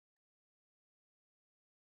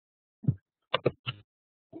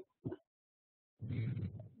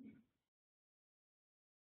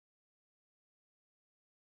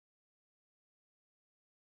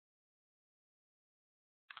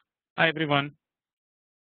Hi everyone,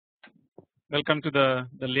 welcome to the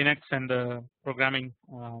Linux and the programming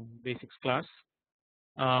basics class.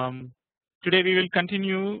 Today we will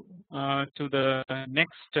continue to the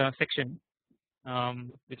next section,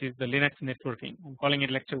 which is the Linux networking. I'm calling it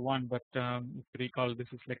lecture 1, but if you recall, this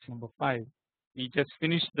is lecture number 5. We just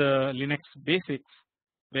finished the Linux basics,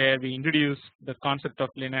 where we introduced the concept of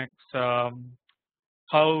Linux, how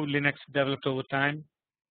Linux developed over time.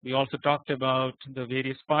 We also talked about the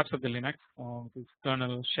various parts of the Linux, which is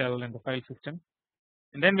kernel, shell, and the file system.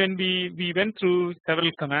 And then when we went through several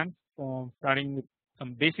commands, starting with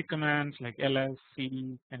some basic commands like ls,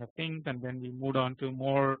 cd kind of things, and then we moved on to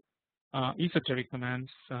more esoteric commands.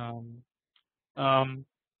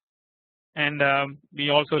 We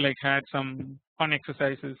also like had some fun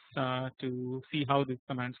exercises to see how these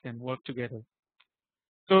commands can work together.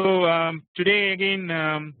 So today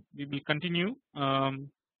again we will continue.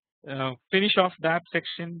 Finish off that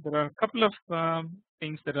section. There are a couple of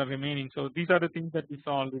things that are remaining. So these are the things that we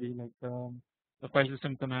saw already, like the file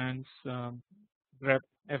system commands, grep,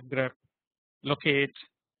 fgrep, locate,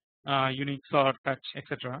 unique sort, touch,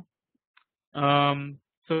 etc.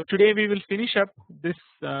 So today we will finish up this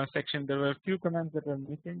section. There were a few commands that are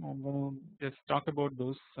missing. I'm going to just talk about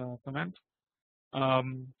those commands,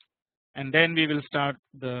 and then we will start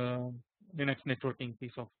the Linux networking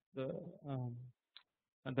piece of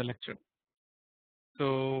the lecture.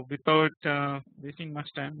 So without wasting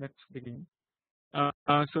much time, let's begin.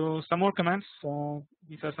 So some more commands.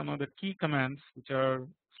 These are some of the key commands which are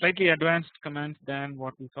slightly advanced commands than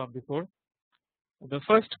what we saw before. The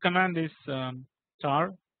first command is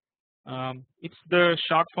tar. It's the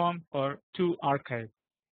short form for to archive.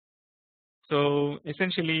 So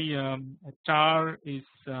essentially, a tar is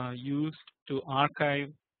used to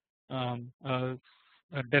archive a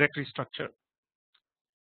directory structure.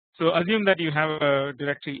 So assume that you have a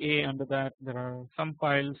directory A. Under that there are some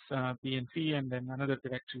files B and C, and then another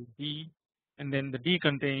directory D, and then the D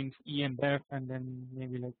contains E and F, and then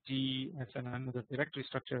maybe like G as another directory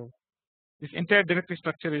structure. This entire directory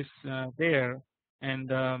structure is there,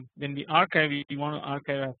 and when we archive, we want to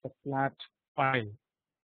archive as a flat file.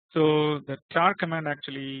 So the tar command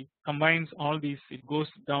actually combines all these. It goes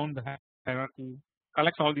down the hierarchy,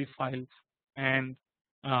 collects all these files, and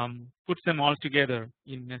puts them all together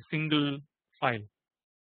in a single file.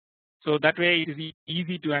 So that way it is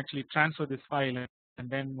easy to actually transfer this file, and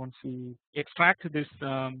then once we extract this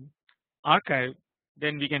archive,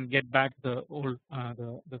 then we can get back the old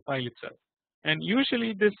the file itself. And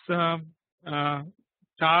usually this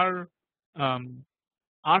tar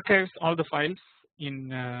archives all the files in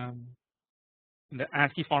the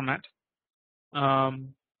ASCII format.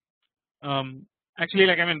 Actually,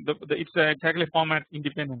 like I mean, it's exactly format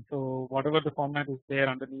independent. So whatever the format is there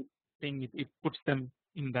underneath thing, it puts them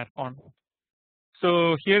in that format.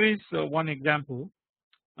 So here is one example.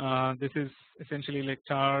 This is essentially like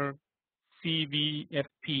tar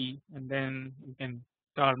cvfp, and then you can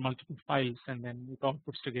tar multiple files, and then it all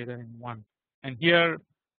puts together in one. And here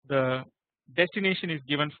the destination is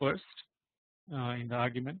given first in the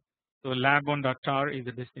argument. So lab1.tar is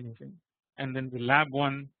the destination, and then the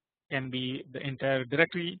lab1 can be the entire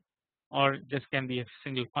directory, or just can be a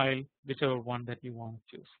single file, whichever one that you want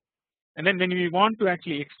to choose. And then when we want to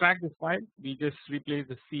actually extract this file, we just replace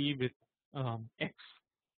the C with X.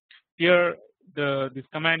 Here this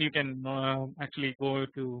command, you can actually go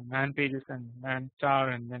to man pages and man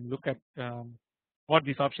tar, and then look at what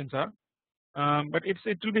these options are. But it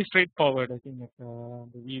will be straightforward. I think that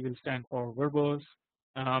the V will stand for verbose.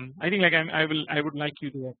 I think like I would like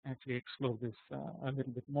you to actually explore this a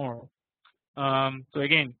little bit more. So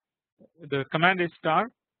again, the command is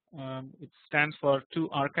tar. It stands for to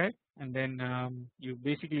archive, and then you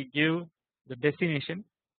basically give the destination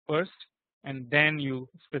first, and then you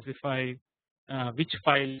specify which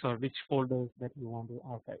files or which folders that you want to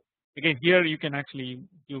archive. Again, here you can actually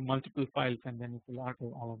give multiple files, and then it will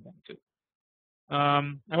archive all of them too.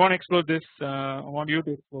 I want to explore this. I want you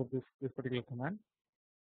to explore this particular command.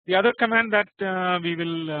 The other command that we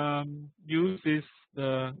will use is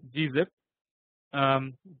the gzip.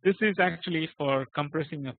 This is actually for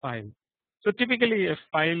compressing a file. So typically a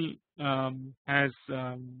file has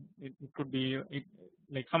it could be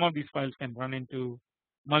like some of these files can run into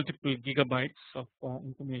multiple gigabytes of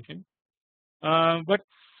information, but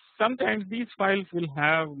sometimes these files will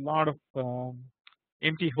have a lot of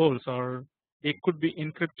empty holes, or they could be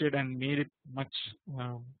encrypted and made it much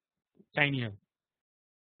tinier.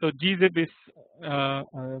 So gzip is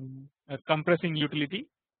a compressing utility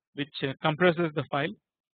which compresses the file.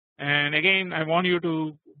 And again, I want you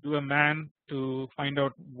to do a man to find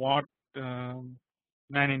out what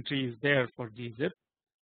man entry is there for gzip.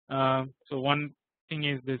 So one thing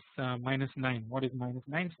is this -9. What is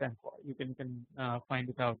 -9 stand for? You can find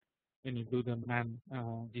it out when you do the man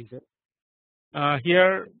gzip.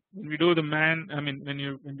 Here when we do the man, I mean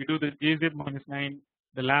when we do the gzip -9,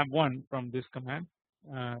 the lab1 from this command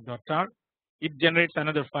 .tar, it generates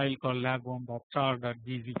another file called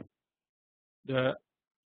lab1.tar.gz. The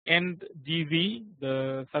end gz, the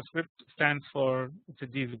subscript stands for it's a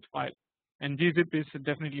gzip file, and gzip is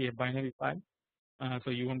definitely a binary file, so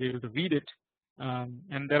you won't be able to read it.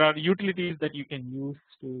 And there are utilities that you can use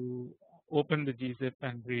to open the gzip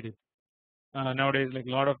and read it. Nowadays, like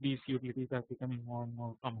a lot of these utilities are becoming more and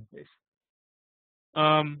more commonplace.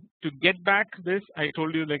 To get back this, I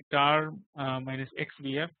told you like tar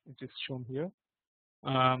 -xvf, which is shown here.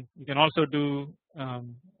 You can also do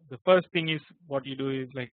the first thing is what you do is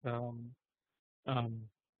like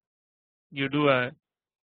you do a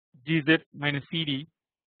gzip -cd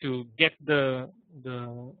to get the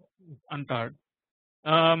untarred.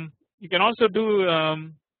 You can also do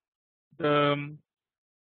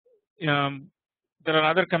there are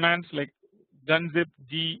other commands like gunzip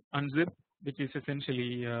g unzip, which is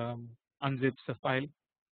essentially unzips a file,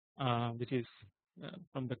 which is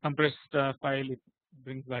from the compressed file, it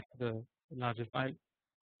brings back the larger file.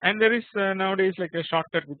 And there is nowadays like a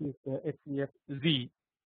shortcut which is xvfz.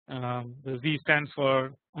 The z stands for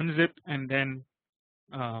unzip and then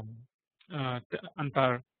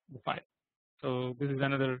untar the file. So this is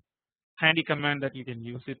another handy command that you can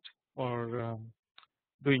use it for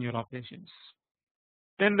doing your operations.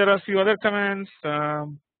 Then there are a few other commands.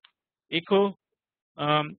 Echo,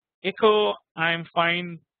 echo I'm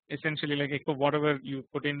fine, essentially like echo whatever you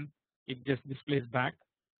put in, it just displays back.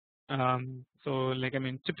 So like I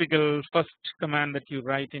mean typical first command that you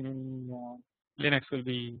write in any Linux will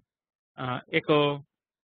be echo,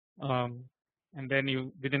 and then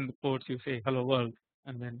you within the quotes you say hello world,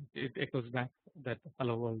 and then it echoes back that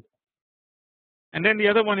hello world. And then the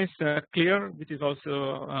other one is clear, which is also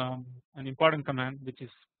an important command, which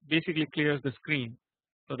is basically clears the screen,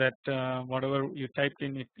 so that whatever you typed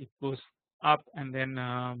in it goes up, and then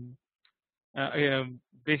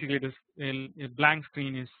basically this a blank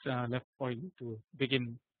screen is left for you to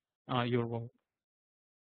begin your work.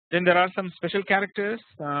 Then there are some special characters.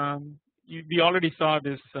 We already saw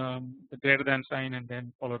this the greater than sign and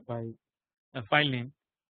then followed by a file name.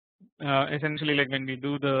 Essentially like when we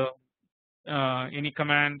do the any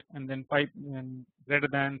command and then pipe and greater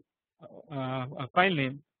than a file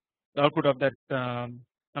name, the output of that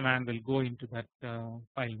command will go into that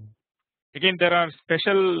file name. Again, there are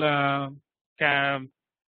special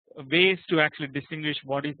ways to actually distinguish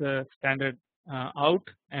what is a standard out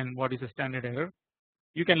and what is a standard error.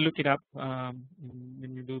 You can look it up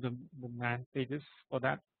when you do the man pages for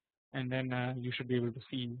that, and then you should be able to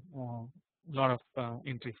see a lot of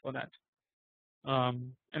entries for that.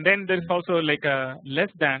 And then there is also like a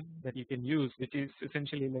less than that you can use, which is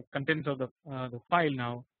essentially like contents of the file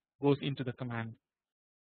now goes into the command.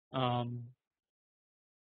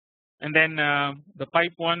 And then the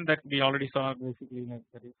pipe one that we already saw, basically like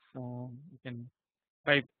that is you can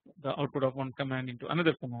pipe the output of one command into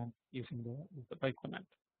another command using the pipe command.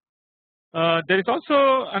 There is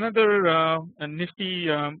also another a nifty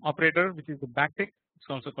operator, which is the backtick. It's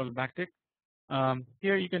also called backtick.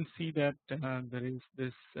 Here you can see that there is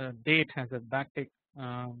this date has a backtick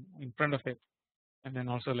in front of it, and then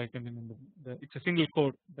also like I mean it's a single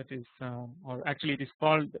quote that is or actually it is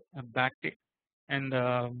called a backtick. And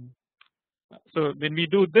so when we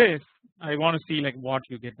do this, I want to see like what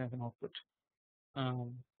you get as an output.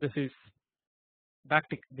 This is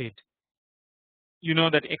backtick date. You know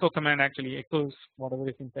that echo command actually echoes whatever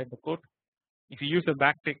is inside the quote. If you use a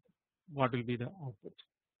backtick, what will be the output?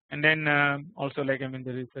 And then also like I mean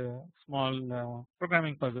there is a small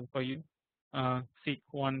programming puzzle for you. Seek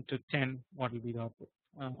 1 to 10, what will be the output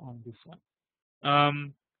on this one.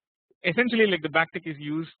 Essentially like the backtick is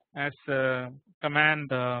used as a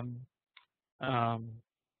command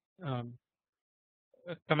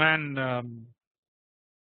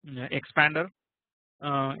expander.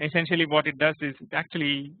 Essentially what it does is it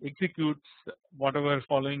actually executes whatever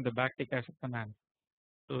following the backtick as a command.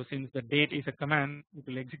 So since the date is a command, it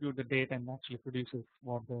will execute the date and actually produces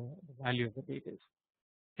what the value of the date is.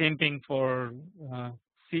 Same thing for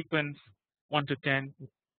sequence 1 to 10, it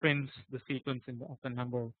prints the sequence of the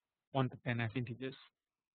number 1 to 10 as integers.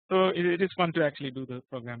 So it is fun to actually do the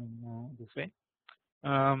programming this way.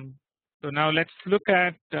 So now let's look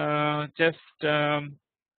at just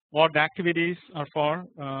what the activities are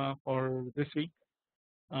for this week.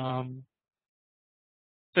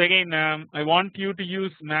 So again, I want you to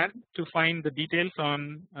use math to find the details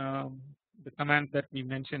on the commands that we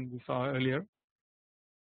mentioned we saw earlier,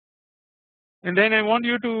 and then I want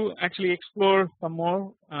you to actually explore some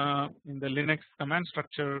more in the Linux command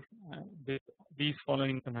structure with these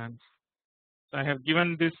following commands. So I have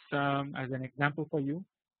given this as an example for you.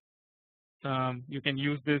 You can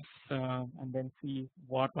use this and then see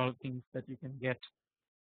what all things that you can get.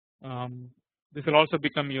 This will also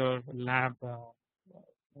become your lab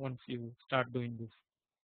once you start doing this.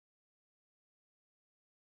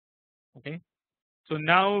 Okay, so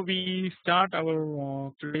now we start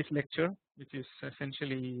our today's lecture, which is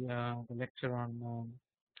essentially the lecture on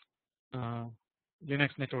Linux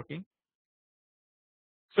networking.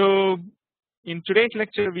 So in today's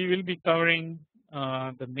lecture we will be covering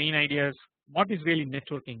the main ideas. What is really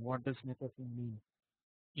networking? What does networking mean?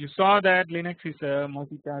 You saw that Linux is a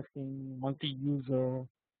multitasking, multi-user,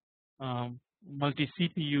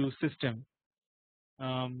 multi-CPU system.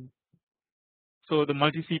 So the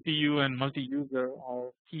multi-CPU and multi-user are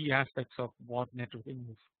key aspects of what networking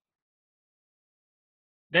is.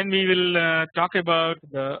 Then we will talk about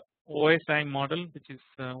the OSI model, which is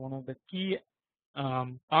one of the key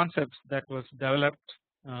concepts that was developed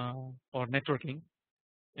for networking.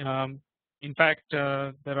 In fact,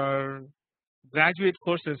 there are graduate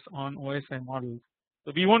courses on OSI models.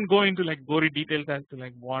 So we won't go into like gory details as to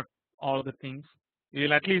like what all the things. We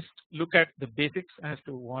will at least look at the basics as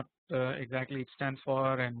to what exactly it stands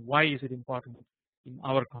for and why is it important in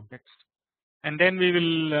our context. And then we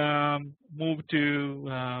will move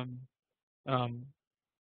to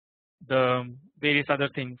the various other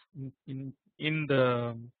things in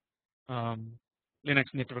the Linux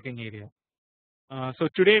networking area. So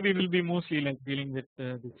today we will be mostly like dealing with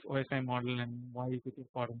this OSI model and why is it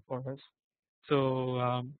important for us.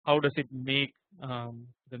 So how does it make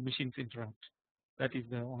the machines interact? That is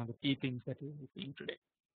one of the key things that we will be seeing today.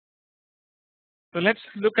 So let's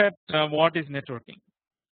look at what is networking.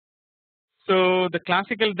 So the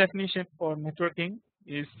classical definition for networking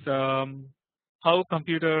is how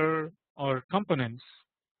computer or components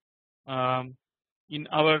in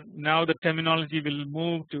our now the terminology will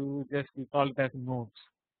move to just we call it as nodes.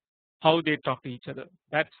 How they talk to each other.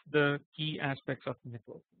 That's the key aspects of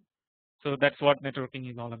networking. So that's what networking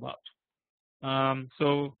is all about.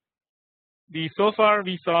 So far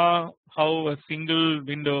we saw how a single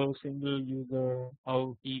window, single user,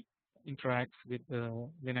 how he interacts with the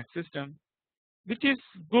Linux system, which is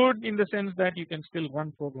good in the sense that you can still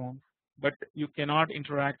run programs, but you cannot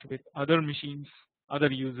interact with other machines, other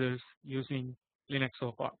users using Linux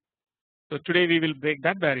so far. So today we will break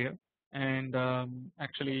that barrier and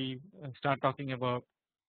actually start talking about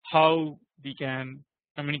how we can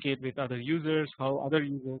communicate with other users, how other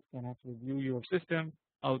users can actually view your system,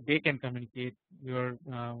 how they can communicate your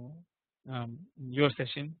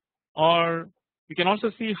session, or we can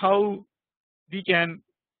also see how we can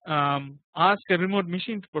ask a remote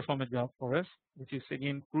machine to perform a job for us, which is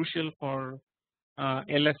again crucial for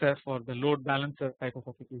LSF or the load balancer type of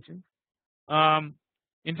applications.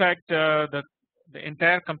 In fact, the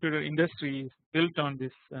entire computer industry is built on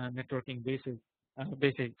this networking basics.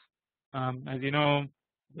 As you know,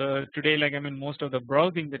 today, like I mean, most of the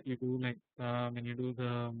browsing that you do, like when you do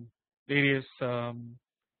the various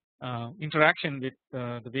interaction with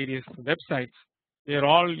the various websites, they are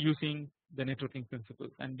all using the networking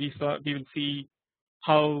principles, and we will see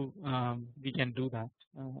how we can do that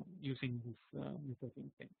using this networking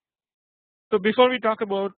thing. So before we talk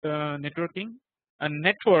about networking, a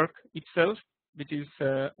network itself, which is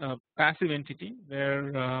a passive entity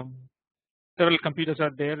where several computers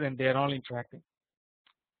are there and they are all interacting.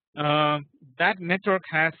 That network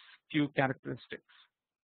has few characteristics.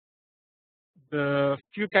 The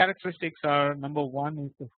few characteristics are, number one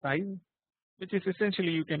is the size, which is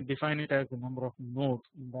essentially you can define it as the number of nodes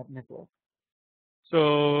in that network.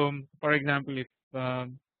 So for example, if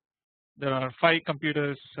there are 5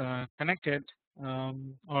 computers connected,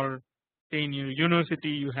 or say in your university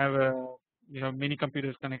you have many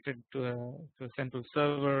computers connected to a central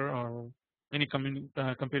server, or many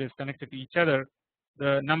computers connected to each other,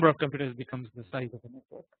 the number of computers becomes the size of the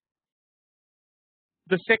network.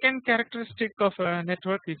 The second characteristic of a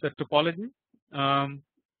network is the topology.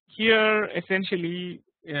 Here essentially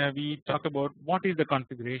we talk about what is the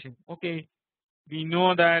configuration. Okay, we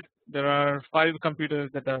know that there are 5 computers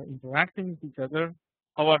that are interacting with each other.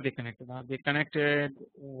 How are they connected? Are they connected?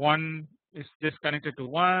 One is just connected to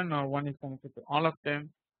one, or one is connected to all of them?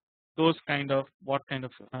 Those kind of what kind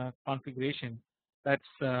of configuration?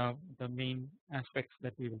 That's the main aspects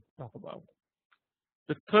that we will talk about.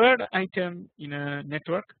 The third item in a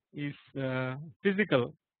network is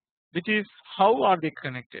physical, which is how are they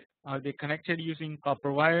connected? Are they connected using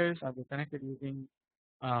copper wires? Are they connected using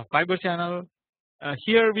fiber channel?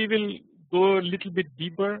 Here we will go a little bit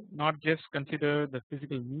deeper, not just consider the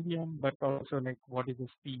physical medium, but also like what is the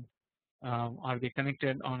speed? Are they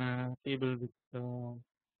connected on a cable with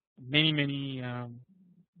many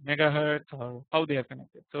megahertz, or how they are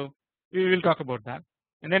connected? So we will talk about that.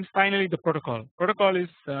 And then finally the protocol. Protocol is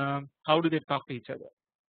how do they talk to each other?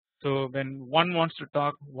 So when one wants to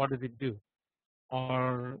talk, what does it do?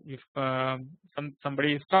 Or if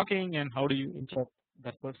somebody is talking, and how do you interrupt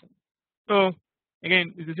that person? So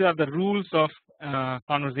again, these are the rules of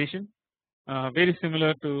conversation, very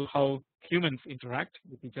similar to how humans interact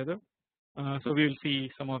with each other. So we will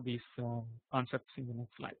see some of these concepts in the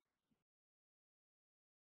next slide.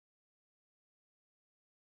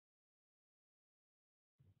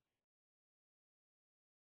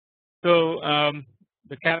 So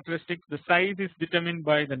the characteristics, the size is determined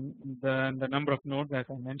by the number of nodes, as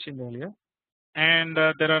I mentioned earlier, and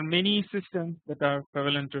there are many systems that are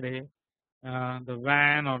prevalent today. The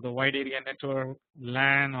WAN or the wide area network,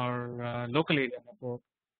 LAN or local area network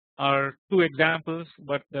are two examples,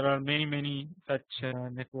 but there are many such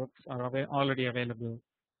networks are already available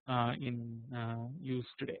in use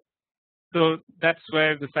today. So that's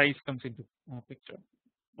where the size comes into picture.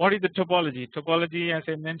 What is the topology? Topology, as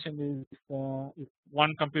I mentioned, is if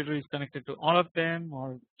one computer is connected to all of them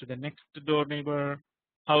or to the next door neighbor,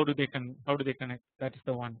 how do they connect? That is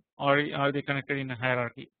the one. Or are they connected in a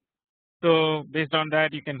hierarchy? So based on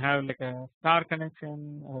that, you can have like a star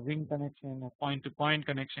connection, a ring connection, a point-to-point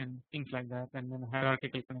connection, things like that, and then a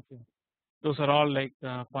hierarchical connection. Those are all like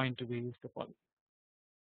point-to-base topology.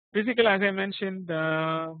 Physical, as I mentioned,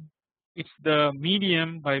 it's the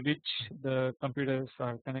medium by which the computers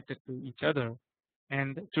are connected to each other.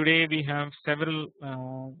 And today we have several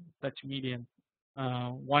such medium.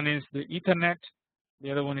 One is the Ethernet,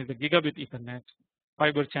 the other one is the gigabit Ethernet,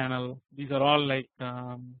 fiber channel. These are all like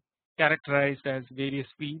characterized as various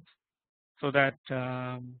speeds, so that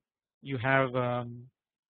you have um,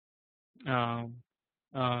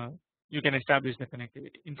 you can establish the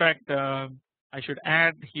connectivity. In fact, I should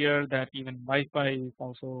add here that even Wi-Fi is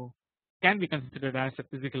also can be considered as a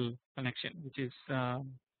physical connection, which is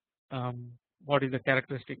what is the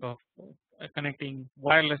characteristic of connecting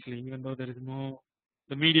wirelessly, even though there is no,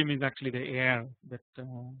 the medium is actually the air that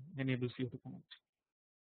enables you to connect.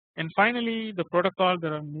 And finally, the protocol,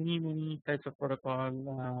 there are many types of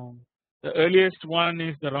protocol. The earliest one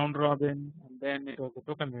is the round robin, and then it was the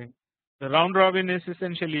token ring. The round robin is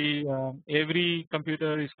essentially every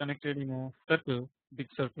computer is connected in a circle, big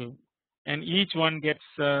circle, and each one gets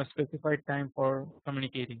specified time for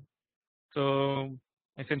communicating. So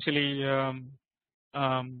essentially,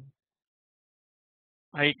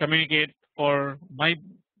 I communicate for my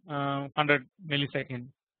 100 milliseconds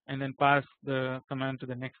and then pass the command to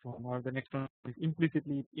the next one, or the next one is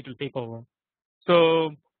implicitly it will take over.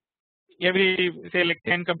 So every, say like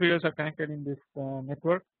 10 computers are connected in this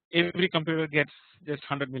network, every computer gets just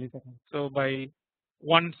 100 milliseconds. So by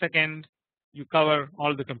 1 second you cover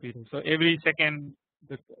all the computers. So every second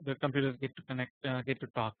the computers get to connect, get to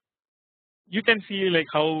talk. You can see like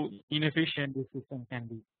how inefficient this system can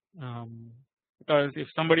be, because if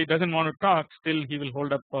somebody doesn't want to talk, still he will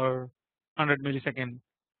hold up for 100 milliseconds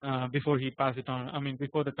before he pass it on. I mean,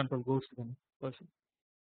 before the control goes to the next person.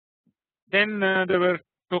 Then there were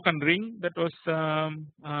token ring that was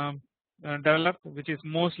developed, which is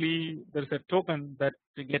mostly there's a token that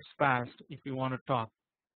gets passed if you want to talk.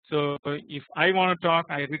 So if I want to talk,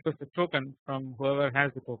 I request a token from whoever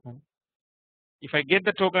has the token. If I get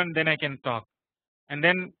the token, then I can talk. And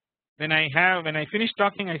then when I finish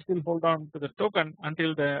talking, I still hold on to the token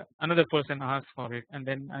until the another person asks for it, and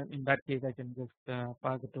then in that case I can just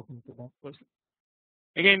pass the token to that person.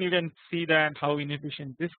 Again, you can see that how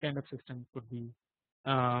inefficient this kind of system could be.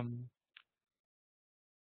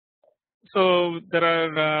 So there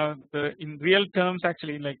are in real terms,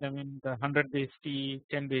 actually, like I mean the 100 base T,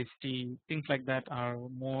 10 base T, things like that are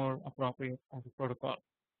more appropriate as a protocol.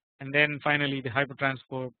 And then finally the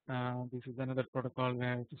hypertransport, this is another protocol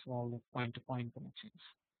where it is all like point-to-point connections.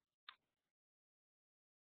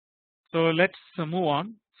 So let's move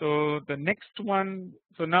on. So the next one,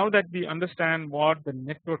 so now that we understand what the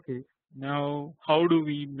network is, now how do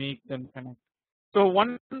we make them connect? So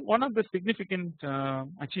one of the significant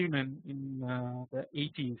achievement in the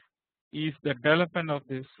 80s is the development of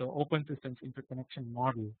this open systems interconnection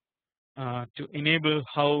model to enable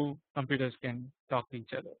how computers can talk to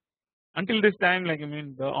each other. Until this time, like I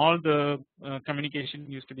mean, all the communication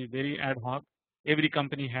used to be very ad hoc. every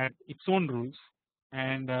company had its own rules,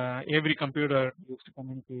 and every computer used to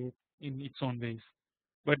communicate in its own ways.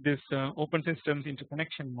 But this open systems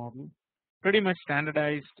interconnection model pretty much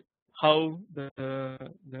standardized how the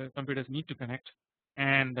computers need to connect,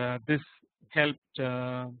 and this helped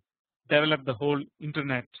develop the whole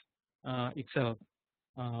internet itself,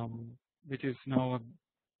 um, which is now,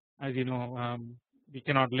 as you know, we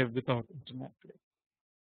cannot live without internet today.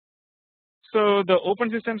 So the open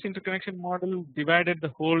systems interconnection model divided the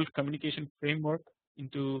whole communication framework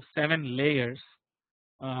into 7 layers.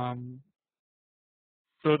 So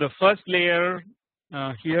the first layer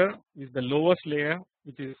here is the lowest layer,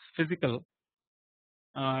 which is physical.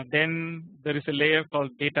 Then there is a layer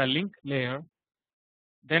called data link layer.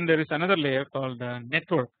 Then there is another layer called the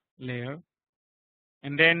network layer,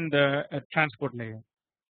 and then the transport layer.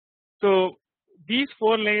 So these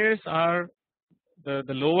 4 layers are the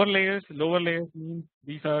lower layers. Lower layers means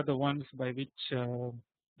these are the ones by which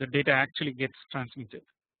the data actually gets transmitted.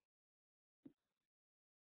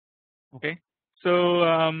 Okay,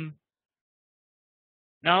 so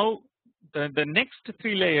now the next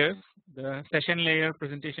 3 layers, the session layer,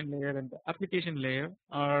 presentation layer, and the application layer,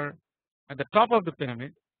 are at the top of the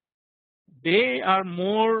pyramid. They are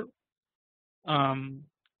more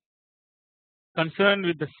concerned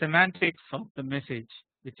with the semantics of the message,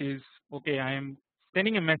 which is, okay, I am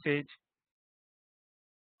sending a message.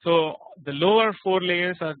 So the lower 4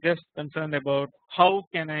 layers are just concerned about how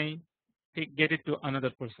can I get it to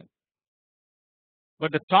another person,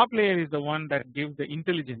 but the top layer is the one that gives the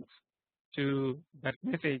intelligence to that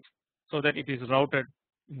message so that it is routed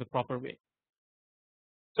in the proper way.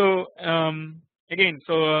 So again,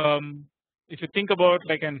 so if you think about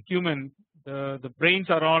like an human, the brains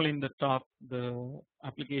are all in the top, the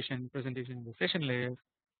application, presentation, the session layers,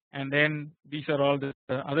 and then these are all the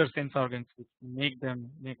other sense organs which make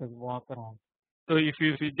us walk around. So if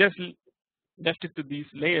you just left it to these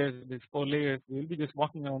layers, these 4 layers, we will be just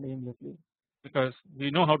walking around aimlessly because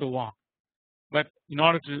we know how to walk. But in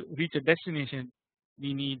order to reach a destination,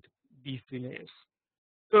 we need these 3 layers.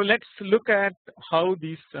 So let's look at how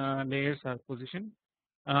these layers are positioned.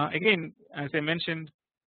 Again, as I mentioned,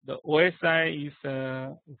 the OSI is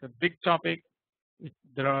a big topic.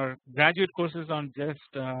 There are graduate courses on just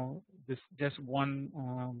one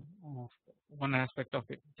aspect of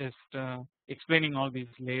it, just explaining all these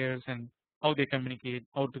layers and how they communicate,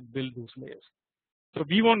 how to build those layers. So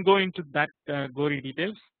we won't go into that gory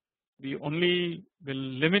details. We only will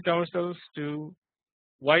limit ourselves to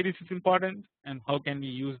why this is important and how can we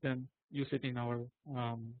use it in our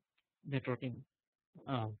networking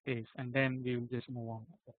phase, and then we will just move on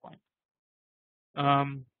at that point.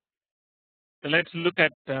 So let's look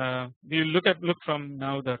at we will look from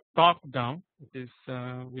now the top down, which is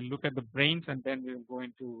we'll look at the brains, and then we will go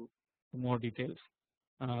into more details,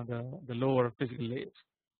 the lower physical layers.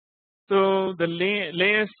 So the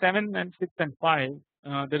layers 7 and 6 and 5,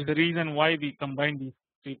 there is a reason why we combine these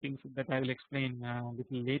 3 things that I will explain a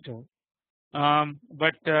little later.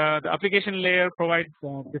 But the application layer provides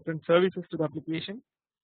different services to the application.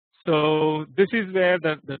 So this is where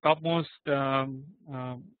the topmost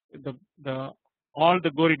all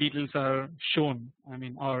the gory details are shown. I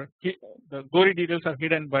mean, or the gory details are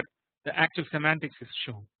hidden, but the actual semantics is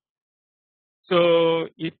shown. So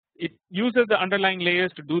it uses the underlying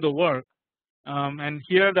layers to do the work, and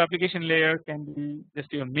here the application layer can be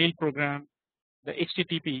just your mail program, the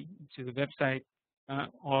HTTP, which is a website,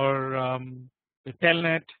 or the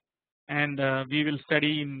telnet, and we will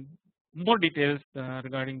study in more details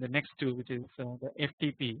regarding the next 2, which is the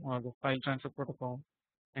FTP, or the file transfer protocol,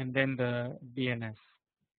 and then the DNS.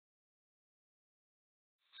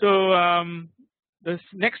 So this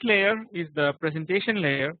next layer is the presentation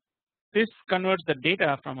layer. This converts the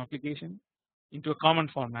data from application into a common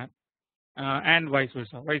format, and vice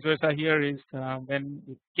versa. Vice versa here is when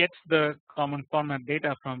it gets the common format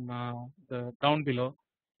data from the down below,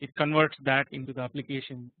 it converts that into the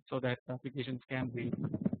application so that the applications can read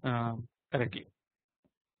correctly.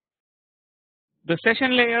 The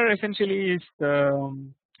session layer essentially is a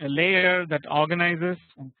layer that organizes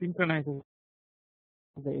and synchronizes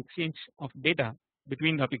the exchange of data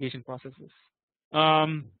between the application processes.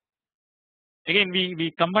 Again,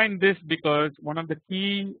 we combine this because one of the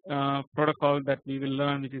key protocol that we will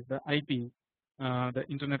learn, which is the IP, the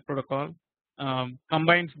Internet Protocol,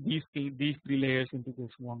 combines these 3 layers into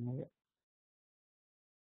this one layer.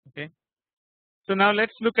 Okay. So now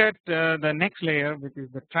let's look at the next layer, which is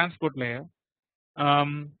the transport layer.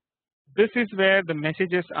 This is where the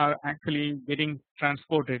messages are actually getting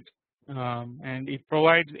transported, and it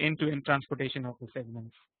provides end-to-end transportation of the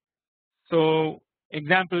segments. So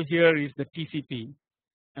example here is the TCP,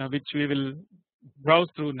 which we will browse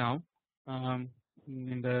through now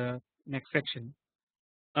in the next section.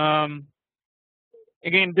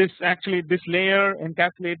 Again, this layer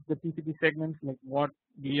encapsulates the TCP segments, like what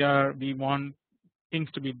we want things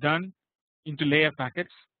to be done into layer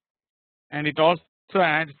packets, and it also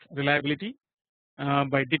adds reliability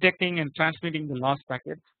by detecting and transmitting the lost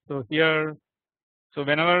packets. So here, so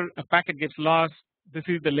whenever a packet gets lost, this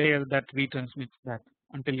is the layer that retransmits that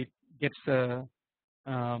until it gets a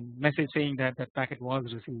message saying that that packet was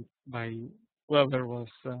received by whoever was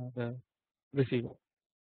the receiver.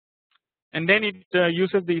 And then it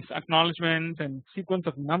uses these acknowledgements and sequence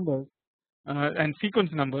of numbers and sequence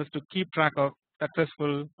numbers to keep track of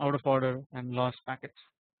successful, out of order, and lost packets.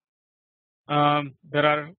 There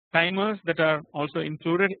are timers that are also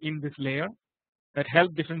included in this layer that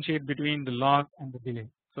help differentiate between the loss and the delay.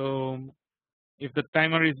 So if the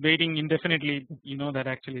timer is waiting indefinitely, you know that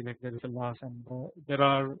actually like there is a loss, and there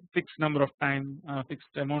are fixed number of time, fixed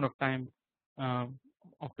amount of time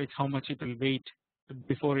of which how much it will wait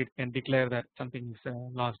before it can declare that something is a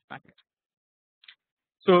lost packet.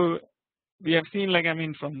 So we have seen, like, I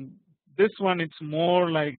mean, from this one it's more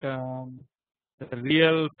like a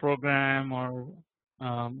real program or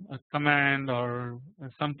a command or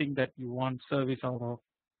something that you want service out of.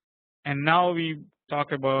 And now we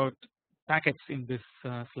talk about packets in this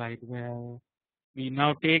slide, where we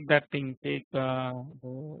now take that thing, take the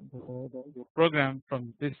program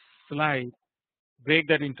from this slide, break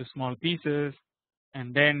that into small pieces,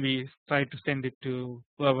 and then we try to send it to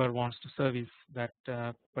whoever wants to service that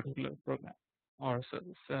particular program or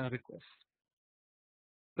service request.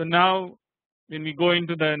 So now when we go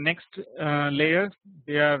into the next layers,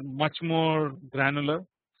 they are much more granular,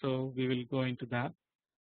 so we will go into that.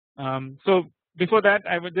 So before that,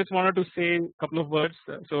 I would just wanted to say a couple of words.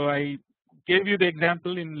 So I gave you the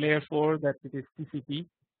example in layer 4 that it is TCP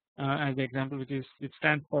as the example, which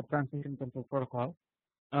stands for Transmission Control Protocol.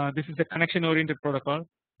 This is a connection oriented protocol.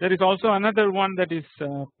 There is also another one that is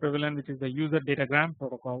prevalent, which is the user datagram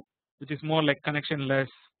protocol, which is more like connectionless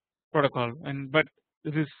protocol, and but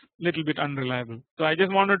this is little bit unreliable. So I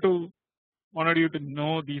just wanted you to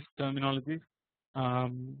know these terminologies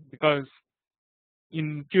because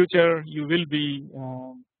in future you will be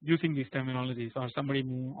using these terminologies, or somebody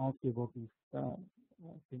may ask you about these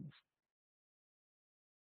things.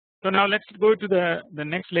 So now let's go to the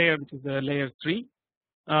next layer, which is the layer 3.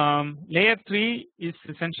 Layer 3 is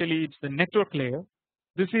essentially, it's the network layer.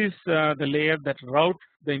 This is the layer that routes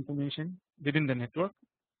the information within the network.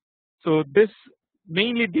 So this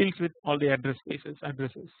mainly deals with all the addresses.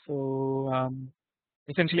 So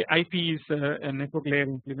essentially IP is a network layer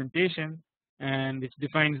implementation, and which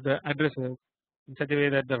defines the addresses in such a way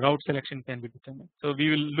that the route selection can be determined. So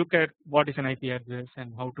we will look at what is an IP address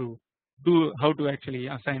and how to actually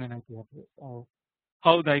assign an IP address, or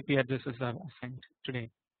how the IP addresses are assigned today.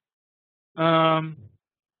 And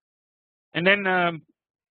then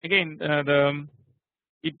again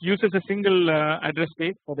it uses a single address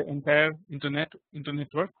space for the entire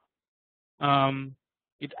network.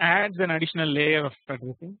 It adds an additional layer of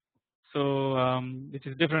addressing, so which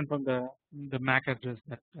is different from the MAC address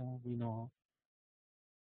that we know.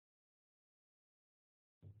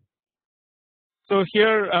 So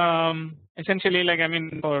here essentially, like, I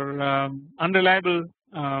mean, for unreliable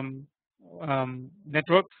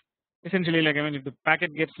networks, essentially, like, I mean, if the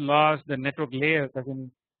packet gets lost, the network layer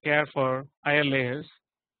doesn't care for higher layers.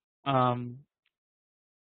 And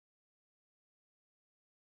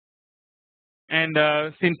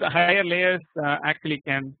since the higher layers actually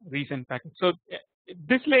can resend packets, so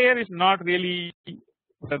this layer is not really,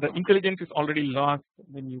 the intelligence is already lost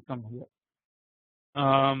when you come here.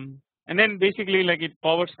 And then basically, like, it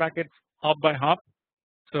forwards packets hop by hop.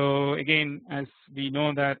 So again, as we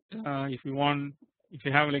know that if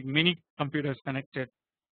you have like many computers connected,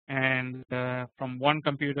 and from one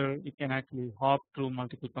computer it can actually hop through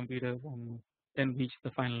multiple computers and then reach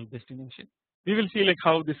the final destination. We will see like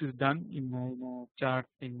how this is done in a chart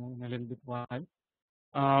in a little bit while,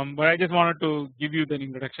 but I just wanted to give you the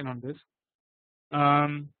introduction on this.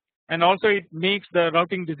 And also it makes the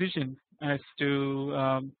routing decisions as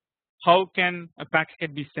to how can a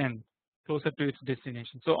packet be sent closer to its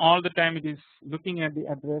destination. So all the time it is looking at the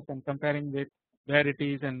address and comparing with where it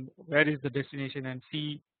is and where is the destination, and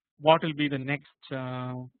see what will be the next the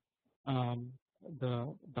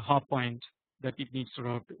hop point that it needs to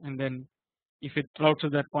route, and then if it routes to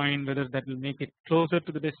that point, whether that will make it closer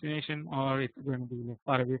to the destination or it's going to be like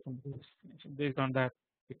far away from the destination. Based on that,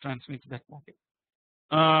 it transmits that packet.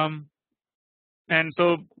 And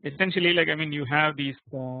so essentially, like, I mean, you have these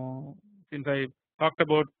since I talked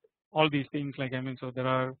about all these things, like so there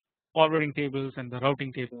are forwarding tables and the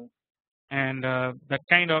routing tables, and that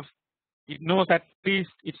kind of it knows at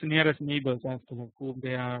least its nearest neighbors as to like whom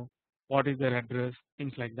they are, what is their address,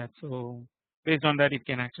 things like that. So based on that, it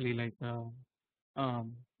can actually like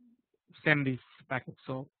um, send these packets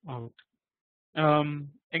so out.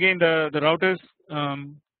 Again, the routers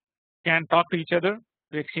can talk to each other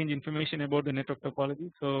to exchange information about the network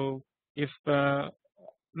topology. So if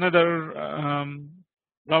another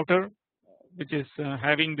router which is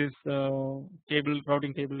having this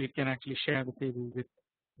routing table, it can actually share the table with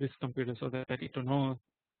this computer so that it will know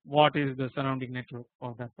what is the surrounding network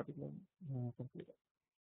for that particular computer.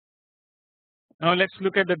 Now let's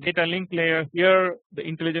look at the data link layer. Here the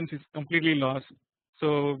intelligence is completely lost. So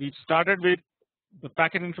we started with the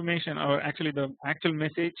packet information, or actually the actual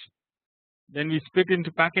message, then we split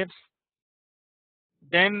into packets,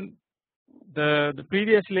 then the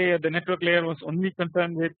previous layer, the network layer, was only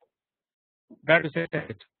concerned with where to set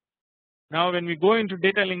it. Now when we go into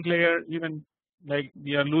data link layer, even like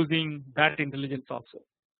we are losing that intelligence also.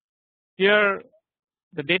 Here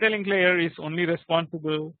the data link layer is only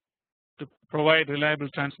responsible to provide reliable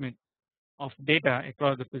transmit of data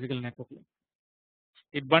across the physical network link.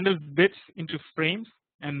 It bundles bits into frames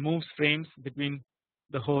and moves frames between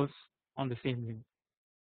the hosts on the same link.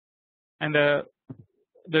 And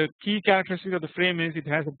the key characteristic of the frame is it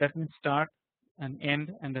has a definite start and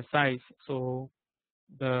end and the size. So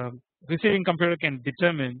the receiving computer can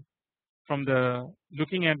determine from the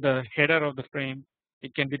looking at the header of the frame,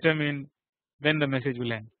 it can determine when the message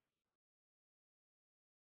will end.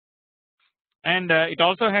 And it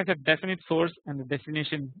also has a definite source and the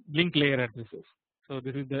destination link layer addresses. So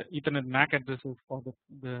this is the Ethernet MAC addresses for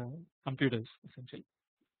the computers essentially.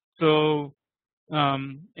 So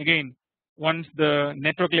again, once the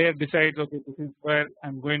network layer decides, okay, this is where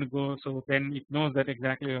I'm going to go, so then it knows that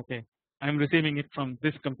exactly, okay, I'm receiving it from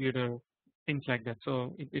this computer, things like that.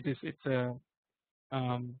 So it's a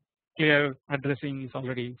clear addressing is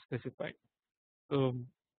already specified. So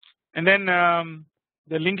and then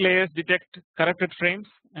the link layers detect corrupted frames,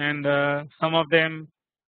 and some of them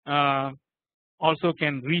also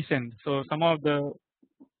can resend. So some of the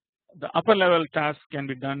upper level tasks can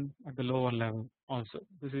be done at the lower level also.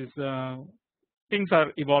 This is things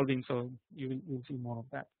are evolving, so you will see more of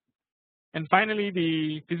that. And finally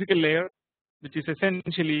the physical layer, which is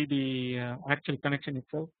essentially the actual connection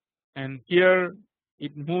itself, and here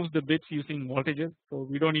it moves the bits using voltages. So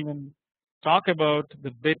we don't even talk about the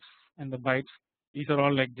bits and the bytes. These are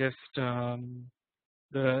all like just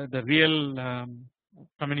the real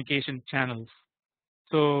communication channels.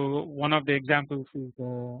 So one of the examples is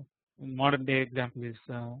modern day example is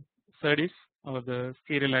SerDes, or the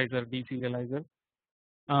serializer, deserializer.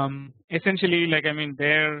 Essentially, like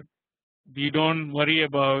there we don't worry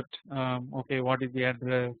about okay, what is the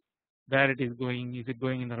address, where it is going, is it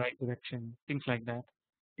going in the right direction, things like that.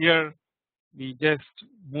 Here we just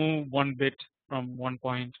move one bit from one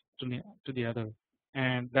point to the other,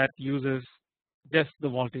 and that uses just the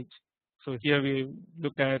voltage. So here we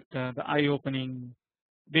look at the eye opening,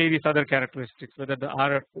 various other characteristics, whether the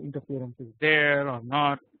RF interference is there or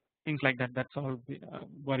not, things like that. That's all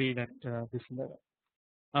worried at this level.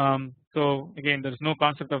 So again, there is no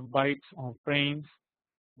concept of bytes or frames.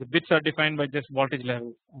 The bits are defined by just voltage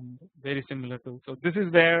levels, and very similar to. So this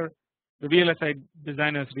is where the VLSI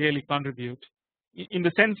designers really contribute, in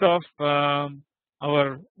the sense of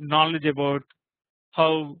our knowledge about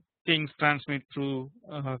how things transmit through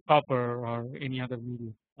copper or any other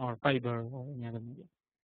medium, or fiber or any other medium.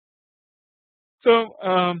 So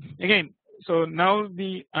again, so now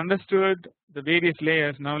we understood the various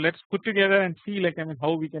layers. Now let's put together and see like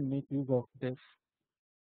how we can make use of this.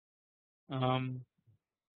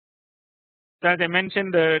 So as I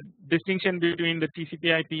mentioned, the distinction between the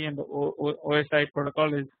TCP/IP and the OSI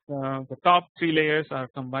protocol is the top three layers are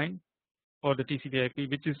combined for the TCP/IP,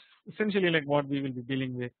 which is essentially like what we will be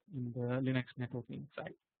dealing with in the Linux networking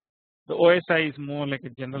side. The OSI is more like a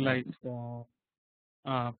generalized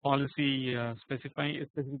policy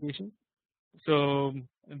specification. So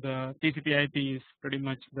the TCP/IP is pretty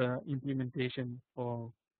much the implementation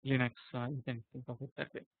for Linux. You can think of it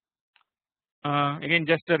that way. Again,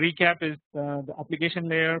 just a recap is the application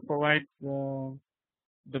layer provides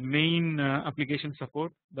the main application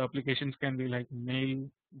support. The applications can be like mail,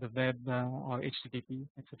 the web, or HTTP,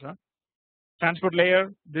 etc. Transport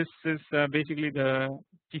layer, this is basically the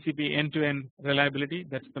TCP end-to-end reliability.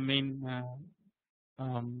 That's the main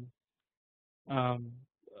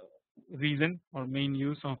reason or main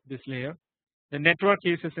use of this layer. The network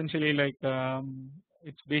is essentially like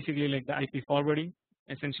it's basically like the IP forwarding.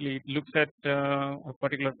 essentially it looks at a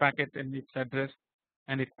particular packet and its address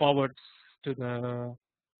and it forwards to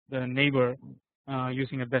the neighbor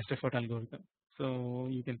using a best effort algorithm. So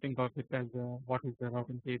you can think of it as what is the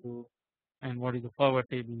routing table and what is the forward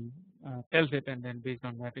table tells it, and then based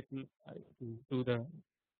on that it will do the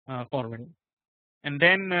forwarding. And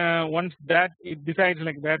then once that it decides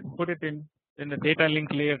like that, put it in, then the data link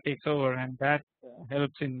layer takes over, and that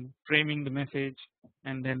helps in framing the message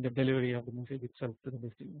and then the delivery of the message itself to the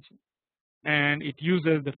destination. And it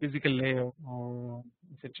uses the physical layer or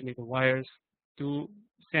essentially the wires to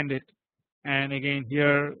send it. And again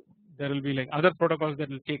here there will be like other protocols that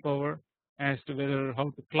will take over as to whether how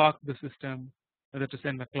to clock the system, whether to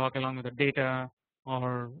send the clock along with the data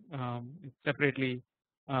or separately,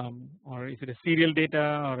 or is it a serial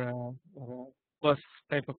data or a bus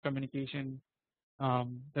type of communication.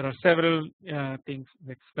 There are several things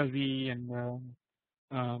like SCSI and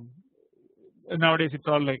nowadays it's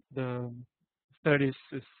all like the third is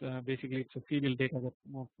basically it's a serial data that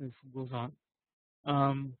most this goes on.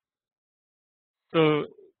 So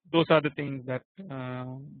those are the things that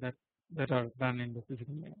that are done in the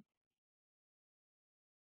physical layer.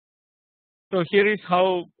 So here is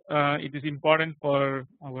how it is important for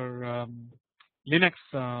our Linux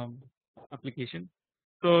application.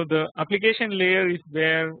 So the application layer is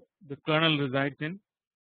where the kernel resides in,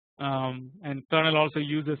 and kernel also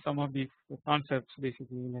uses some of these concepts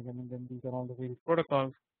basically, like I mean then these are all the various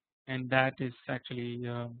protocols, and that is actually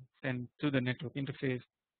sent to the network interface,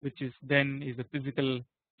 which is then is the physical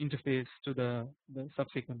interface to the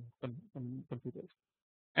subsequent computers.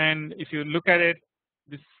 And if you look at it,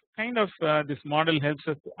 this kind of this model helps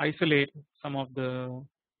us to isolate some of the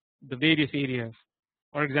various areas.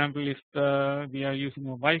 For example, if we are using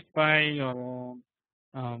a Wi-Fi or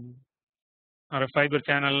a fiber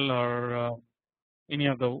channel or any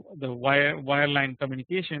of the wireline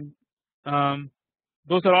communication,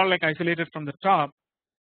 those are all like isolated from the top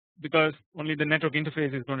because only the network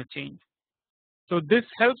interface is going to change. So this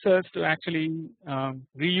helps us to actually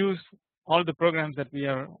reuse all the programs that we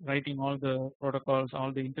are writing, all the protocols,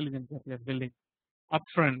 all the intelligence that we are building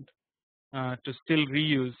upfront to still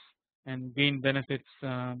reuse and gain benefits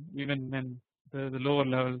even when the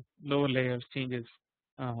lower layers changes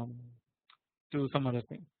to some other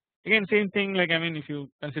thing. Again, same thing, like I mean if you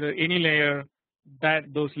consider any layer,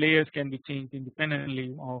 that those layers can be changed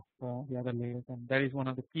independently of the other layers, and that is one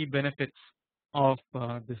of the key benefits of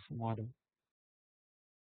this model.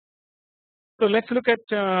 So let's look at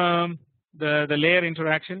the layer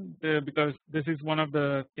interaction because this is one of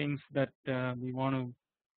the things that we want to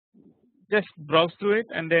just browse through it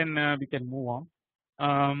and then we can move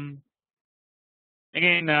on.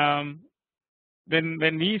 Again,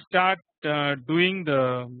 when we start doing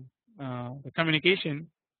the communication,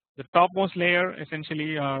 the topmost layer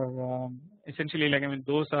essentially are essentially like I mean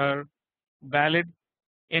those are valid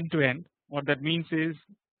end to end. What that means is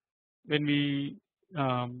when we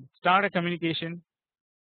start a communication,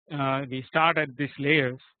 we start at these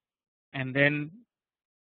layers, and then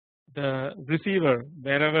the receiver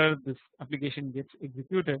wherever this application gets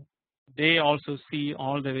executed, they also see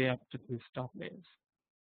all the way up to these top layers.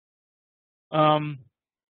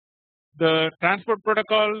 The transport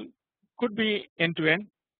protocol could be end to end,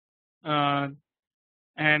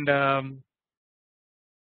 and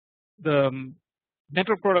the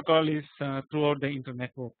network protocol is throughout the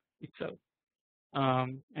internetwork itself.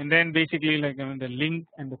 And then basically like I mean the link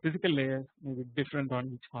and the physical layers may be different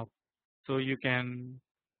on each hop. So you can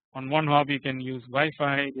on one hop you can use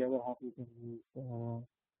Wi-Fi, the other hop you can use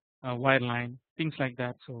wireline, things like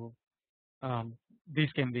that. So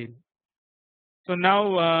these can vary. So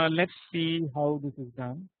now let's see how this is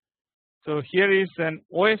done. So here is an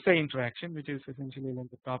OSI interaction, which is essentially like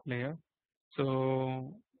the top layer.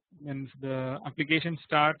 So when the application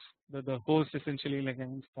starts, the host essentially like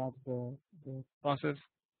starts the process.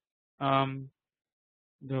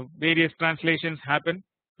 The various translations happen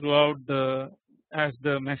throughout as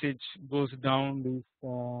the message goes down these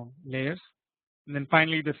layers, and then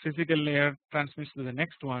finally the physical layer transmits to the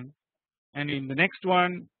next one, and in the next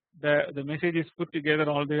one the message is put together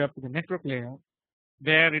all the way up to the network layer,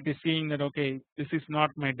 where it is seeing that okay, this is not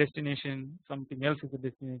my destination, something else is the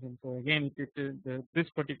destination. So again this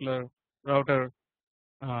particular router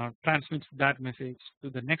transmits that message to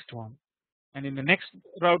the next one, and in the next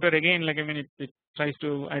router again like I mean it tries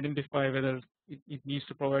to identify whether it needs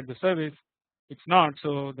to provide the service. It's not,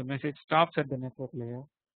 so the message stops at the network layer,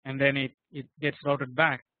 and then it gets routed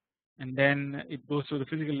back, and then it goes to the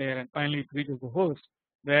physical layer, and finally it reaches the host,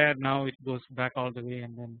 where now it goes back all the way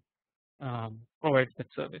and then provides that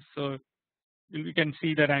service. So we can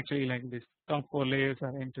see that actually like this top 4 layers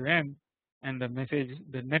are end to end, and the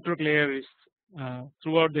network layer is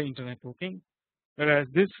throughout the internet networking, whereas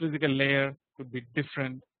this physical layer could be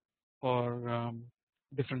different for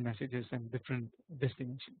different messages and different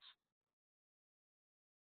destinations.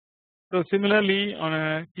 So similarly on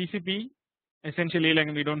a TCP, essentially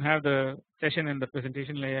like we don't have the session and the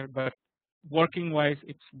presentation layer, but working wise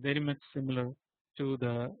it's very much similar to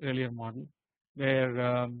the earlier model,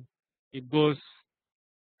 where it goes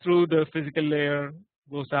through the physical layer,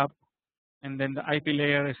 goes up, and then the IP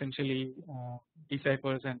layer essentially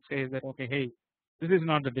deciphers and says that okay, hey, this is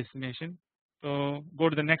not the destination, so go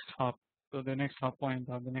to the next hop. So the next hop point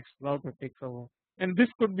or the next router takes over, and this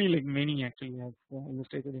could be like many actually, as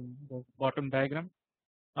illustrated in the bottom diagram.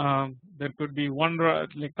 There could be one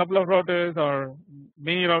like couple of routers or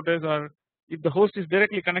many routers, or if the host is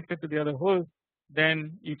directly connected to the other host,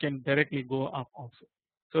 then you can directly go up also.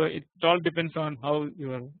 So it all depends on how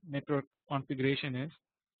your network configuration is.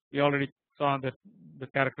 We already saw that the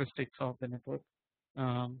characteristics of the network.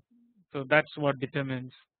 So that's what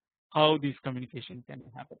determines how these communication can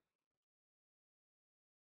happen.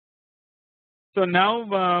 So now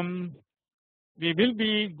we will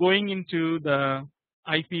be going into the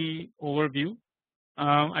IP overview.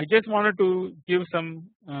 I just wanted to give some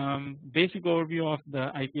basic overview of the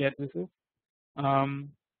IP addresses.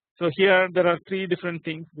 So here there are 3 different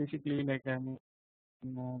things basically, like there's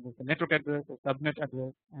a network address, a subnet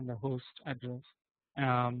address, and a host address.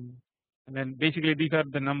 And then basically these are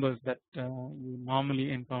the numbers that you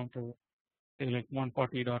normally encounter, say like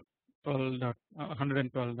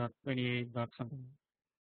 140.12.112.28. something.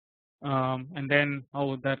 And then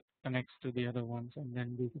how that connects to the other ones, and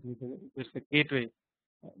then basically there's the gateway,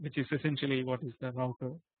 which is essentially what is the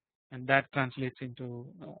router, and that translates into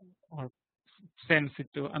or sends it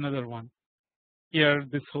to another one. Here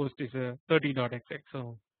this host is a 30.xx,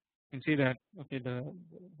 so you can see that okay, the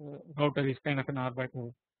router is kind of an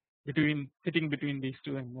arbiter sitting between these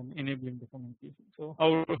two and then enabling the communication. So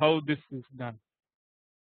how this is done?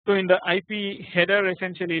 So in the IP header,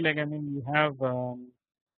 essentially like you have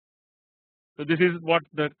so this is what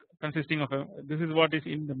the consisting of this is what is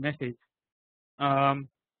in the message.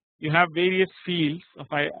 You have various fields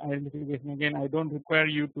of identification. Again, I don't require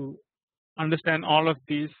you to understand all of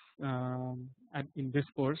these in this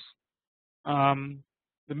course.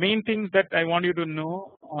 The main things that I want you to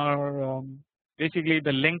know are basically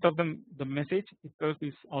the length of the message itself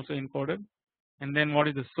is also encoded, and then what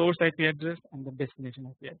is the source IP address and the destination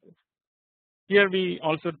IP address. Here we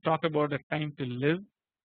also talk about the time to live.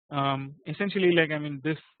 Essentially like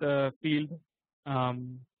this field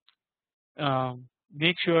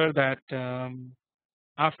make sure that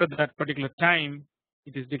after that particular time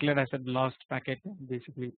it is declared as a lost packet, and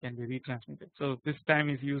basically it can be retransmitted. So this time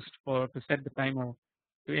is used to set the timer,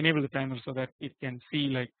 to enable the timer so that it can see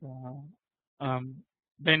like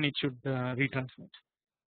when it should retransmit.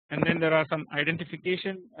 And then there are some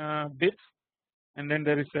identification bits, and then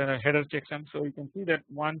there is a header checksum. So you can see that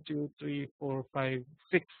 1, 2, 3, 4, 5,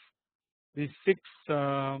 6. These 6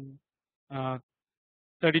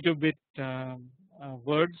 32-bit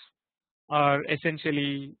words are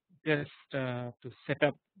essentially just to set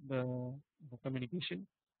up the communication,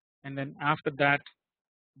 and then after that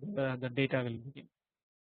the data will begin.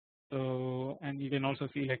 So and you can also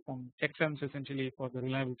see like some checksums essentially for the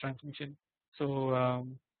reliable transmission. So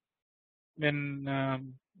when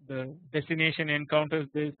the destination encounters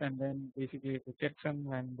this, and then basically the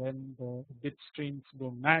checksum and then the bit streams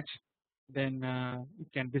don't match, then it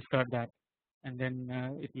can discard that, and then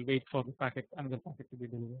it will wait for the packet, another packet to be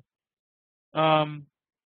delivered.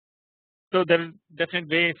 So there are definite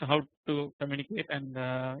ways how to communicate, and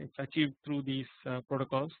it's achieved through these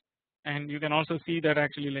protocols. And you can also see that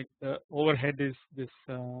actually like the overhead is this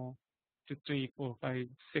 2, 3, 4, 5,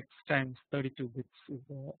 6 times 32 bits is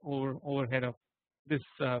the overhead of this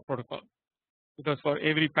protocol, because for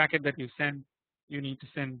every packet that you send, you need to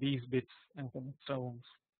send these bits as an extra ones.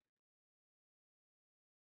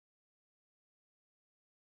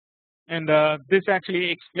 And this actually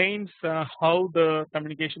explains how the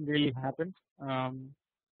communication really happens.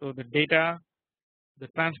 So the data, the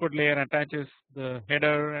transport layer attaches the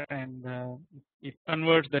header, and it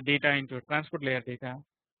converts the data into a transport layer data,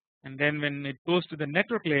 and then when it goes to the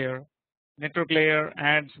network layer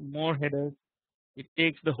adds more headers. It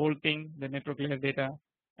takes the whole thing, the network layer data,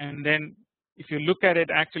 and then if you look at it,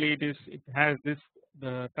 actually it has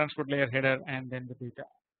the transport layer header and then the data,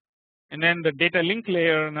 and then the data link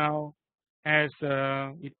layer now has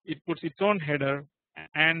it puts its own header,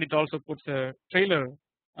 and it also puts a trailer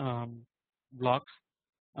blocks.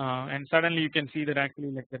 and suddenly you can see that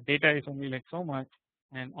actually like the data is only like so much,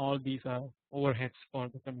 and all these are overheads for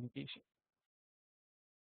the communication.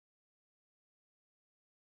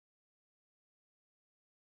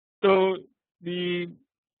 So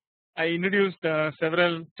I introduced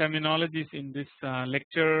several terminologies in this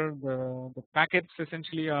lecture. The packets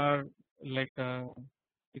essentially are like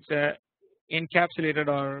it's a encapsulated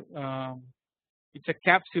or it's a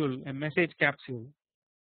capsule, a message capsule.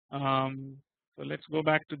 So let's go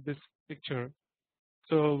back to this picture.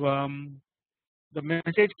 So the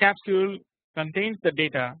message capsule contains the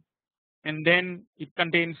data, and then it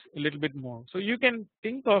contains a little bit more. So you can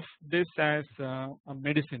think of this as a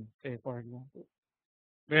medicine, say for example,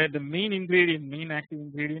 where the main ingredient, main active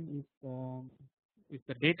ingredient is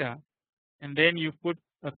the data, and then you put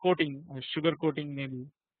a coating, a sugar coating maybe,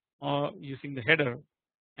 or using the header,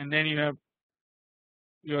 and then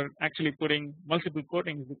you are actually putting multiple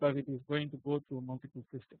coatings because it is going to go through multiple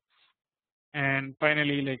systems, and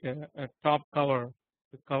finally like a top cover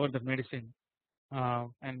to cover the medicine,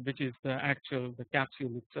 and which is the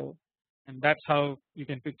capsule itself, and that's how you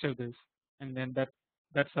can picture this, and then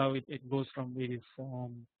that's how it goes from various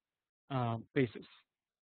phases.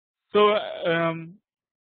 So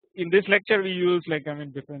in this lecture we use like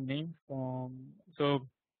different names. So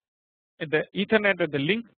at the Ethernet, at the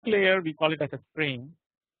link layer we call it as a frame.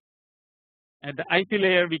 At the IP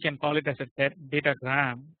layer we can call it as a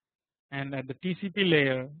datagram, and at the TCP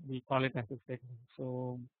layer we call it as a segment.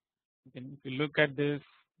 So if you look at this,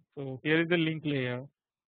 so here is the link layer.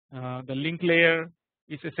 The link layer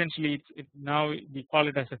is essentially now we call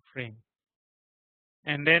it as a frame,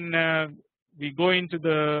 and then we go into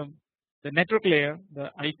the network layer,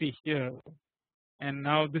 the IP here, and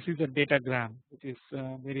now this is a datagram, which is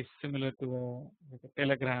very similar to like a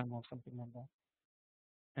telegram or something like that.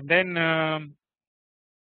 And then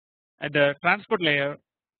at the transport layer,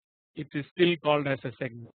 it is still called as a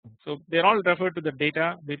segment. So they all refer to the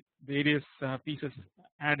data with various pieces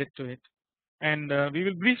added to it, and we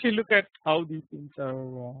will briefly look at how these things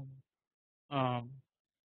are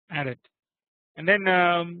added. And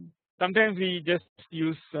then sometimes we just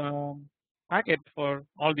use packet for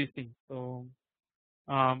all these things. So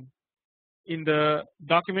in the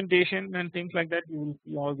documentation and things like that, you will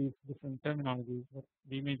see all these different terminologies, but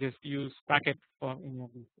we may just use packet for any of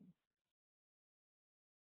these things.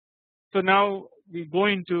 So now we go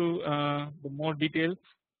into the more details,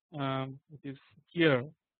 which is here.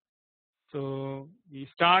 So we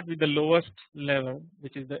start with the lowest level,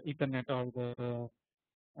 which is the Ethernet or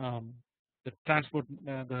the transport,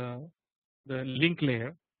 the link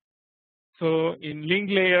layer. So in link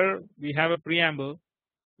layer we have a preamble.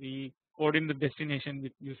 We code in the destination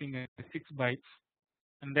with using 6 bytes,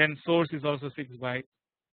 and then source is also 6 bytes.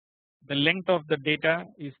 The length of the data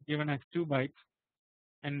is given as 2 bytes,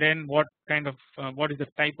 and then what is the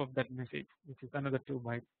type of that message, which is another 2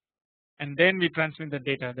 bytes, and then we transmit the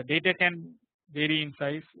data. The data can vary in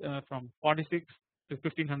size from 46 to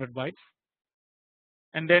 1500 bytes,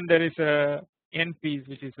 and then there is a N piece,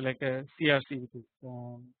 which is like a CRC, which is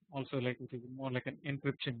also like, which is more like an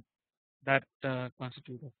encryption that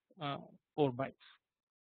constitutes 4 bytes.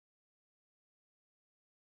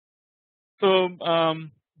 So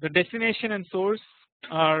the destination and source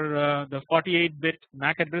are the 48-bit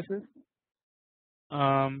MAC addresses,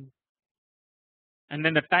 and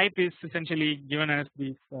then the type is essentially given as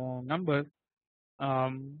these numbers.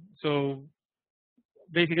 So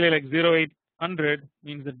basically like 0800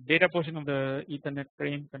 means the data portion of the Ethernet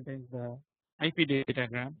frame contains the IP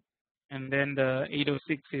datagram, and then the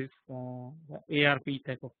 806 is the ARP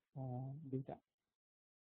type of data.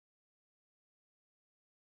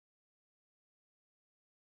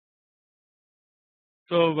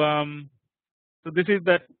 So so this is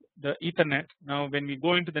the Ethernet. Now when we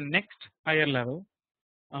go into the next higher level,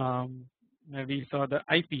 we saw the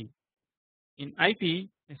IP. In IP,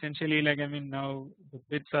 essentially like now the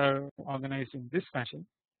bits are organized in this fashion.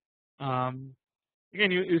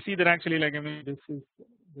 Again you see that actually like this is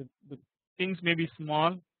the things may be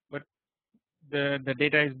small, but the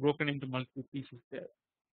data is broken into multiple pieces there.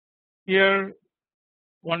 Here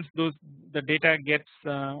once the data gets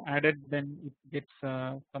added, then it gets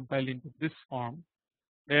compiled into this form,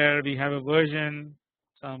 where we have a version,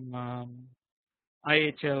 some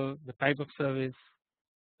IHL, the type of service,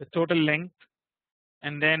 the total length,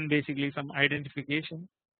 and then basically some identification.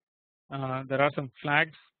 There are some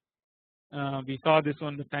flags. We saw this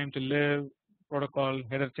one, the time to live, protocol,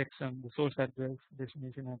 header checksum, the source address,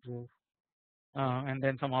 destination address, and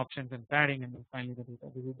then some options and padding, and then finally the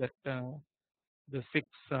data. This is that the 6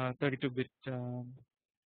 32-bit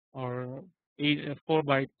or 4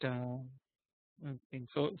 byte thing.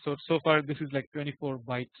 So far this is like 24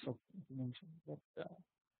 bytes of information that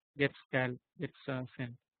gets sent.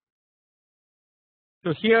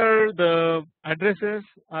 So here the addresses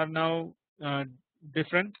are now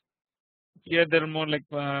different. Here they are more like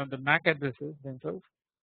the MAC addresses themselves.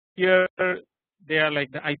 Here they are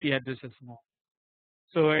like the IP addresses now.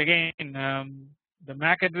 So again, the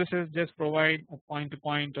MAC addresses just provide a point to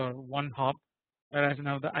point or one hop, whereas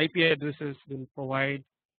now the IP addresses will provide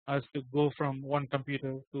us to go from one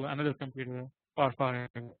computer to another computer far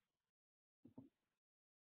away.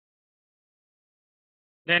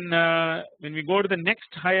 Then when we go to the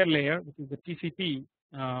next higher layer, which is the TCP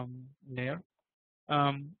layer,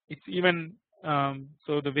 it's even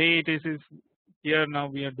so the way it is here now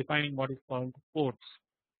we are defining what is called ports.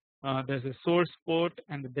 There's a source port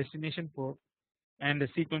and a destination port and a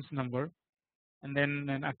sequence number and then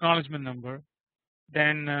an acknowledgement number.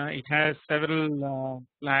 Then it has several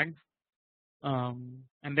flags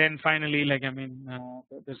and then finally like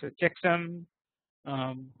there's a checksum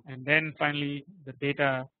and then finally the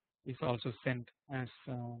data is also sent as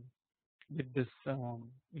with this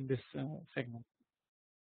in this segment.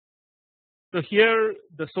 So here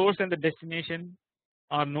the source and the destination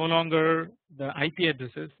are no longer the IP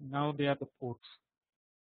addresses, now they are the ports.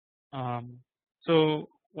 So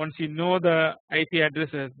once you know the IP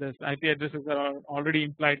addresses, the IP addresses are already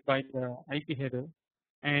implied by the IP header,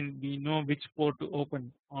 and we know which port to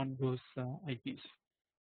open on those IPs.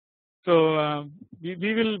 So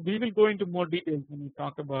we will go into more details when we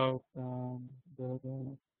talk about the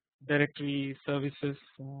directory services,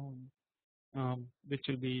 which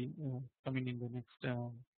will be coming in the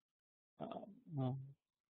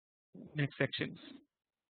next sections.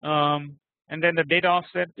 And then the data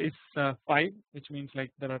offset is 5, which means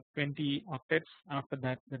like there are 20 octets after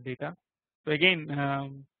that the data. So again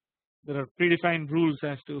there are predefined rules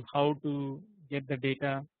as to how to get to the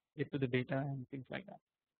data and things like that.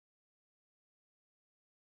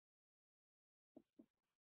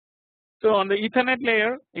 So on the Ethernet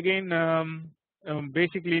layer again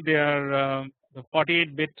basically they are the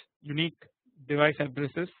 48-bit unique device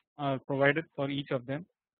addresses are provided for each of them.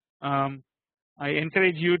 I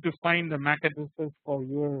encourage you to find the MAC addresses for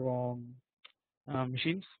your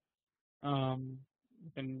machines. You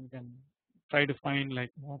can try to find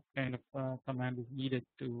like what kind of command is needed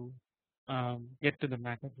to get to the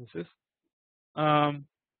MAC addresses.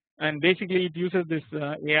 And basically it uses this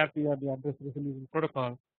ARP or the address resolution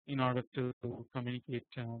protocol in order to communicate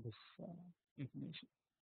this information.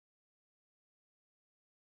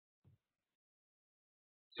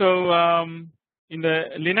 So in the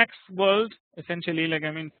Linux world essentially like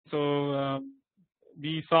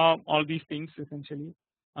we saw all these things essentially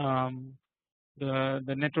the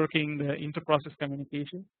networking, the inter-process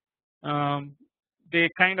communication. They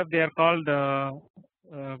are called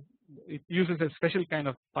it uses a special kind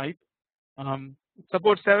of pipe. It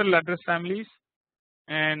supports several address families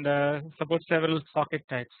and supports several socket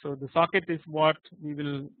types. So the socket is what we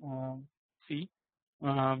will see.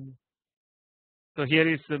 So here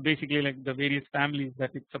is basically like the various families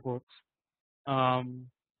that it supports. In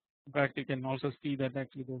fact, you can also see that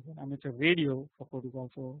actually there's an amateur radio support is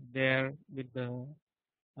also there with the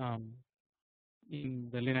in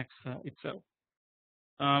the Linux itself.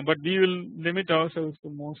 But we will limit ourselves to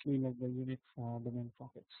mostly like the Unix domain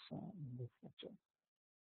sockets in this lecture.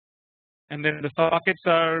 And then the sockets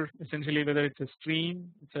are essentially whether it's a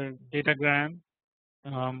stream, it's a datagram,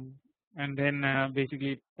 and then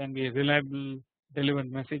basically it can be a reliable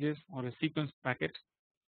delivered messages or a sequence packet.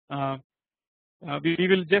 We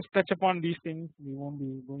will just touch upon these things. We won't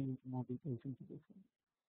be going into more details into this.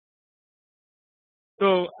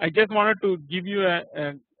 So I just wanted to give you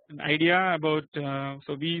an idea about.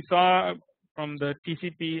 So we saw from the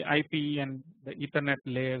TCP, IP, and the Ethernet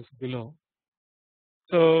layers below.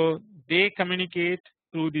 So they communicate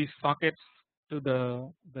through these sockets to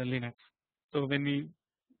the Linux. So when we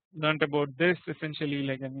learned about this, essentially,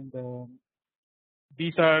 like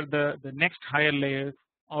these are the next higher layers,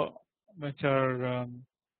 which are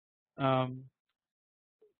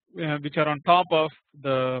on top of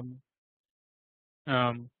the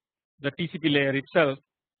TCP layer itself,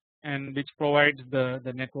 and which provides the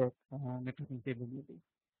networking capability.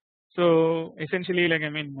 So essentially, like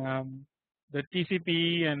the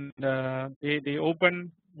TCP and they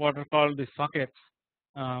open what are called the sockets,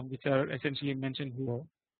 which are essentially mentioned here,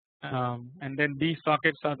 and then these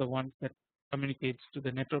sockets are the ones that communicates to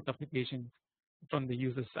the network applications from the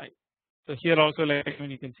user side. So here also like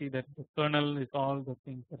you can see that the kernel is all the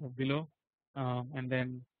things that are below, and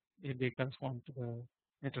then they correspond to the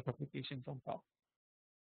network applications on top.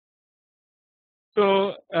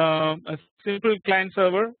 So a simple client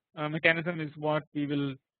server mechanism is what we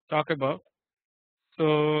will talk about.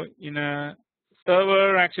 So in a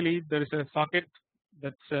server, actually there is a socket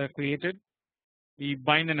that's created. We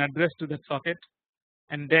bind an address to that socket,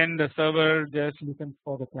 and then the server just listens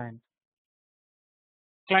for the client.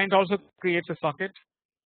 Client also creates a socket,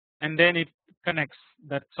 and then it connects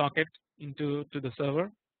that socket into the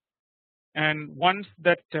server. And once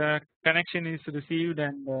that connection is received,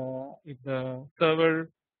 and if the server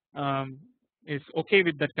is okay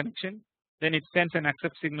with that connection, then it sends an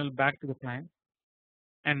accept signal back to the client,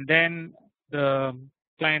 and then the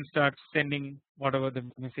client starts sending whatever the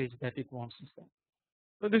message that it wants to send.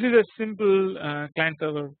 So this is a simple client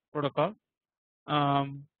server protocol.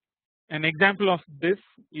 An example of this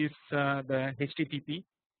is the HTTP.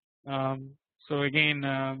 So again,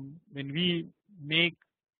 when we make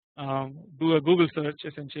do a Google search,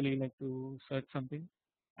 essentially like to search something,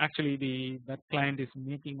 actually that client is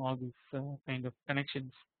making all these kind of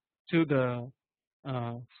connections to the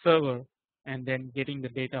server and then getting the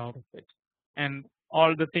data out of it and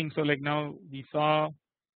all the things. So like now we saw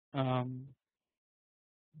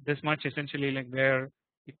this much, essentially like where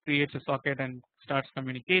it creates a socket and starts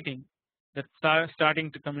communicating. That starting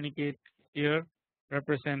to communicate here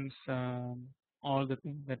represents all the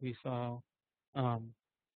things that we saw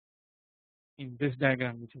in this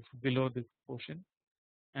diagram, which is below this portion,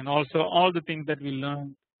 and also all the things that we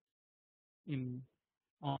learned in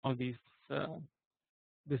all these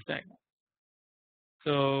this diagram.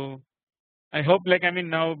 So I hope, like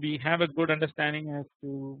now we have a good understanding as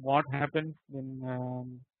to what happens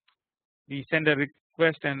when we send a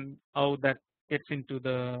request and how that gets into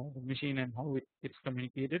the machine and how it gets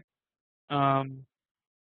communicated.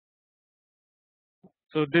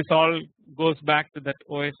 So this all goes back to that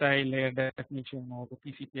OSI layer definition or the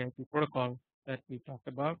TCP/IP protocol that we talked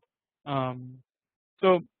about.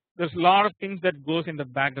 So there's a lot of things that goes in the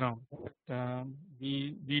background that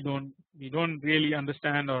we don't really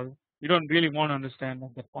understand, or we don't really want to understand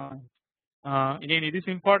at that point. Again, it is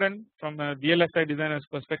important from a VLSI designer's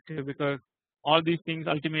perspective, because all these things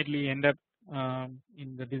ultimately end up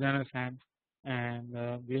in the designer's hands, and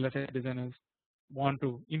VLSI designers want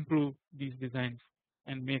to improve these designs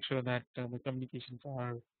and make sure that the communications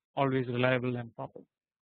are always reliable and proper.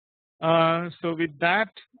 So with that,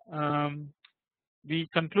 we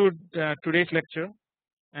conclude today's lecture,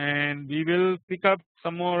 and we will pick up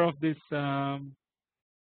some more of this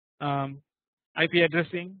IP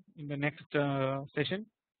addressing in the next session,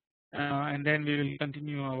 and then we will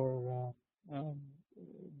continue our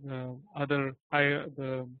the other higher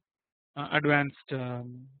advanced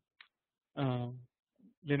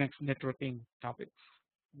Linux networking topics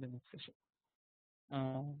in the next session.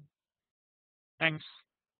 Thanks.